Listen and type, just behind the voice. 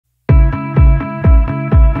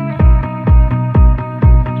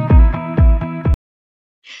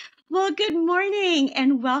Well, good morning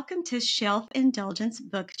and welcome to Shelf Indulgence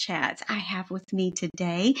Book Chats. I have with me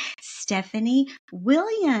today Steffanie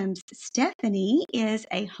Williams. Steffanie is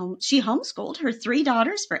she homeschooled her 3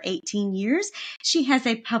 daughters for 18 years. She has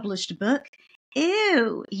a published book.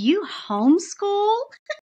 Ew, you homeschool?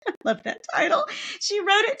 I love that title. She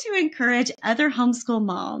wrote it to encourage other homeschool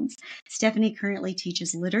moms. Steffanie currently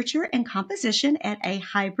teaches literature and composition at a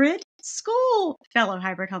hybrid school. Fellow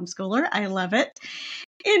hybrid homeschooler. I love it.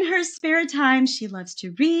 In her spare time, she loves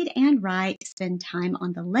to read and write, spend time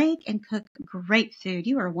on the lake, and cook great food.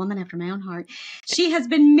 You are a woman after my own heart. She has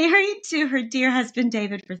been married to her dear husband,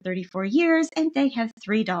 David, for 34 years, and they have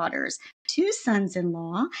 3 daughters, 2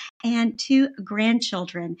 sons-in-law, and 2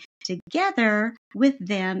 grandchildren. Together with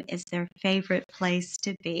them is their favorite place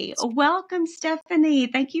to be. Welcome,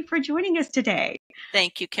 Steffanie. Thank you for joining us today.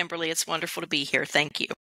 Thank you, Kimberly. It's wonderful to be here. Thank you.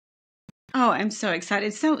 Oh, I'm so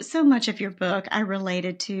excited. So much of your book I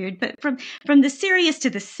related to, but from the serious to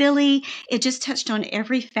the silly, it just touched on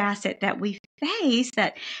every facet that we face,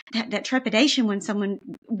 that trepidation when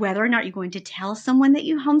whether or not you're going to tell someone that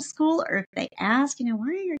you homeschool, or if they ask,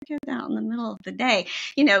 why are your kids out in the middle of the day,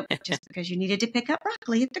 just because you needed to pick up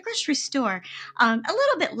broccoli at the grocery store. A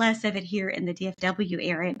little bit less of it here in the DFW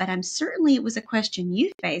area, but certainly it was a question you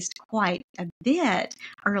faced quite a bit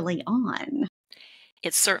early on.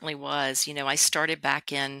 It certainly was. I started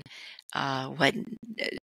back in, I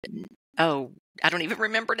don't even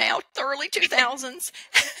remember now, the early 2000s.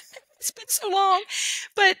 It's been so long.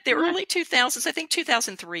 But the early 2000s, I think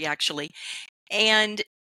 2003 actually. And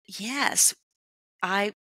yes,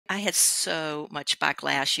 I had so much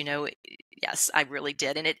backlash, yes, I really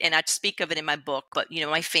did. And I speak of it in my book, but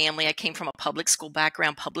my family, I came from a public school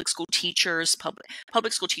background, public school teachers,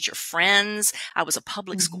 public school teacher friends. I was a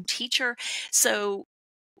public school teacher. So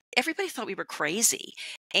everybody thought we were crazy.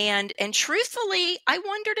 And truthfully, I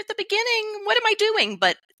wondered at the beginning, what am I doing?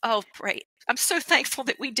 But, great. I'm so thankful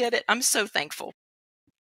that we did it. I'm so thankful.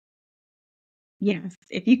 Yes.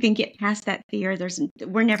 If you can get past that fear,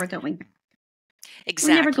 we're never going back.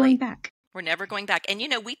 Exactly. We're never going back. We're never going back. And,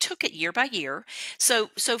 we took it year by year. So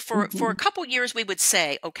for a couple years, we would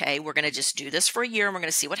say, okay, we're going to just do this for a year and we're going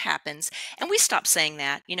to see what happens. And we stopped saying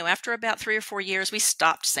that. After about 3 or 4 years, we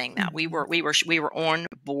stopped saying that. We were on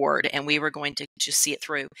board and we were going to just see it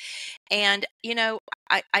through. And,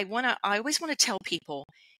 I always want to tell people,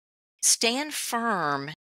 stand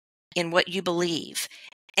firm in what you believe.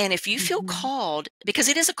 And if you feel called, because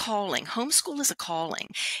it is a calling, homeschool is a calling.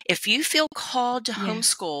 If you feel called to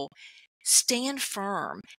homeschool, stand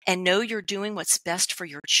firm and know you're doing what's best for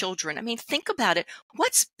your children. I mean, think about it.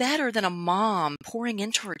 What's better than a mom pouring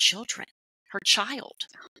into her child?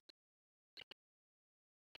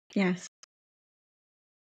 Yes.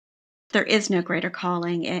 There is no greater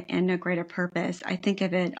calling and no greater purpose. I think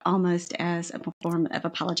of it almost as a form of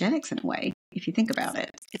apologetics in a way, if you think about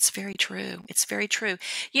it. It's very true. It's very true.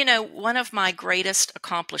 One of my greatest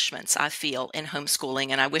accomplishments, I feel, in homeschooling,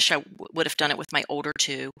 and I wish I would have done it with my older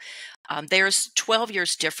 2, there's 12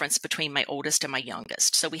 years difference between my oldest and my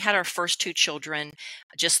youngest. So we had our first 2 children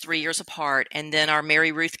just 3 years apart, and then our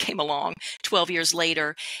Mary Ruth came along 12 years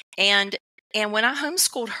later. And when I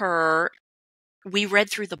homeschooled her, we read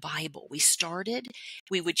through the Bible.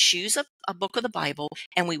 We would choose a book of the Bible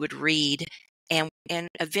and we would read. And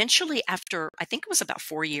eventually after, I think it was about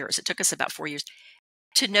 4 years, it took us about 4 years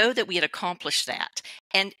to know that we had accomplished that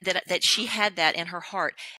and that she had that in her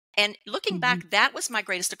heart. And looking back, that was my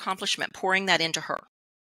greatest accomplishment, pouring that into her.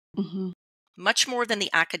 Much more than the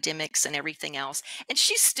academics and everything else. And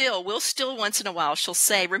we'll still once in a while, she'll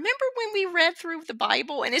say, remember when we read through the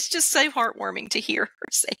Bible? And it's just so heartwarming to hear her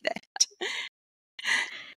say that.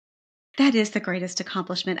 That is the greatest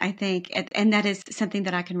accomplishment, I think. And that is something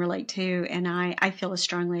that I can relate to. And I feel as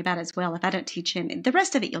strongly about as well. If I don't teach him, the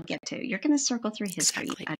rest of it you'll get to. You're going to circle through history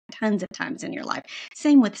tons of times in your life.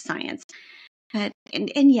 Same with science. But,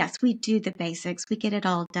 and yes, we do the basics. We get it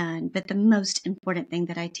all done. But the most important thing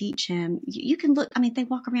that I teach him, you can look, they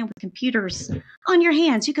walk around with computers on your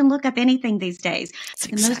hands. You can look up anything these days.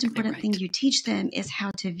 The most important thing you teach them is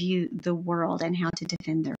how to view the world and how to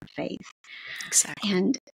defend their faith. Exactly.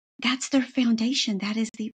 And that's their foundation. That is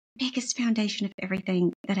the biggest foundation of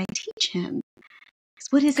everything that I teach him.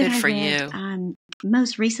 What is it Good I for read? you.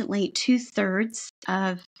 Most recently, 2/3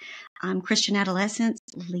 of Christian adolescents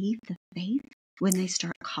leave the faith when they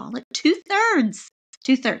start college. 2/3.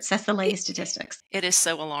 2/3. That's the latest statistics. It is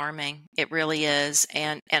so alarming. It really is.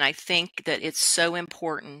 And I think that it's so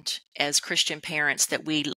important as Christian parents that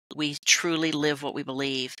we truly live what we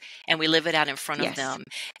believe, and we live it out in front of Yes. them.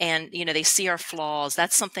 And, they see our flaws.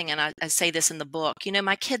 That's something, and I say this in the book,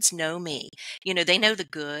 my kids know me. They know the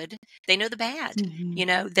good, they know the bad,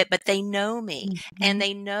 but they know me. And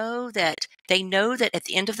they know that at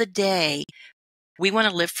the end of the day, we want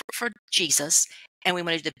to live for Jesus, and we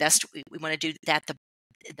want to do the best. We want to do that the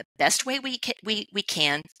best way we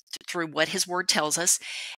can through what His Word tells us,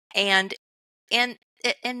 and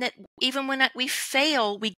that even when we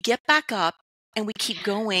fail, we get back up and we keep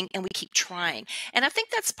going and we keep trying. And I think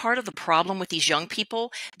that's part of the problem with these young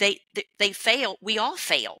people. They fail. We all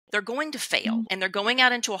fail. They're going to fail, and they're going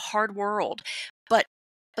out into a hard world. But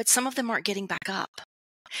some of them aren't getting back up.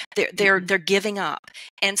 They're giving up.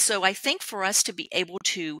 And so I think for us to be able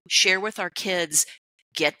to share with our kids,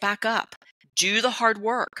 get back up, do the hard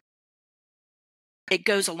work, it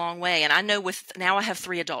goes a long way. And I know now I have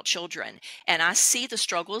 3 adult children, and I see the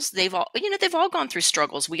struggles. They've all gone through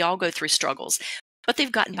struggles. We all go through struggles, but they've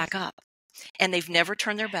gotten back up, and they've never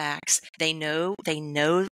turned their backs. They know to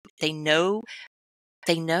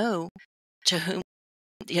whom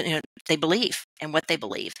they believe and what they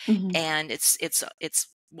believe. And it's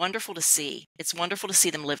wonderful to see. It's wonderful to see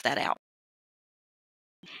them live that out.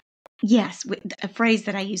 Yes. A phrase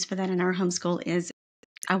that I use for that in our homeschool is,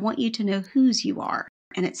 I want you to know whose you are.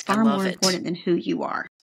 And it's far more important than who you are.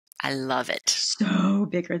 I love it. So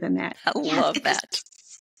bigger than that. I love that.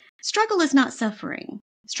 Struggle is not suffering.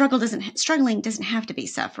 Struggling doesn't have to be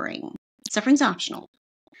suffering. Suffering's optional.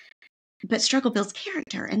 But struggle builds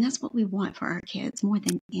character, and that's what we want for our kids more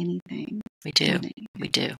than anything. We do. We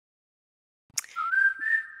do.